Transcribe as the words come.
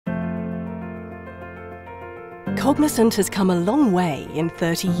Cognizant has come a long way in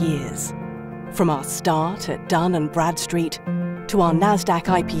 30 years. From our start at Dun and Bradstreet to our NASDAQ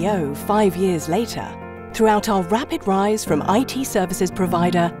IPO 5 years later, throughout our rapid rise from IT services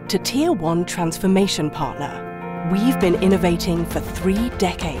provider to Tier 1 transformation partner. We've been innovating for 3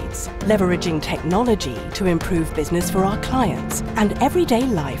 decades, leveraging technology to improve business for our clients and everyday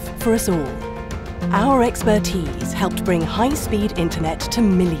life for us all. Our expertise helped bring high-speed internet to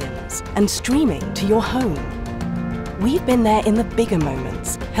millions and streaming to your home. We've been there in the bigger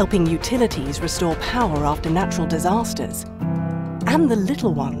moments, helping utilities restore power after natural disasters, and the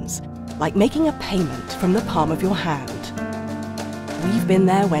little ones, like making a payment from the palm of your hand. We've been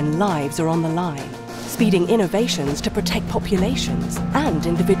there when lives are on the line, speeding innovations to protect populations and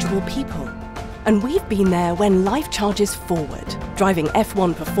individual people. And we've been there when life charges forward, driving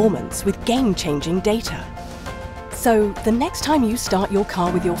F1 performance with game-changing data. So the next time you start your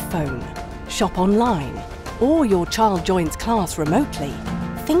car with your phone, shop online, or your child joins class remotely,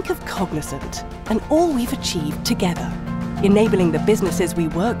 think of Cognizant and all we've achieved together, enabling the businesses we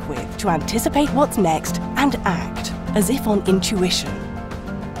work with to anticipate what's next and act as if on intuition.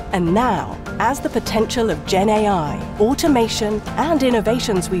 And now, as the potential of Gen AI, automation, and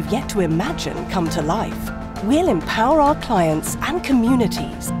innovations we've yet to imagine come to life, we'll empower our clients and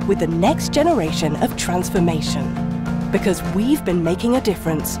communities with the next generation of transformation. Because we've been making a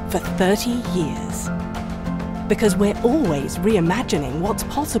difference for 30 years. Because we're always reimagining what's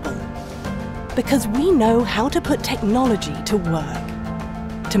possible. Because we know how to put technology to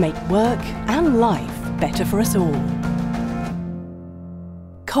work, to make work and life better for us all.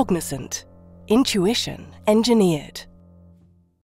 Cognizant. Intuition engineered.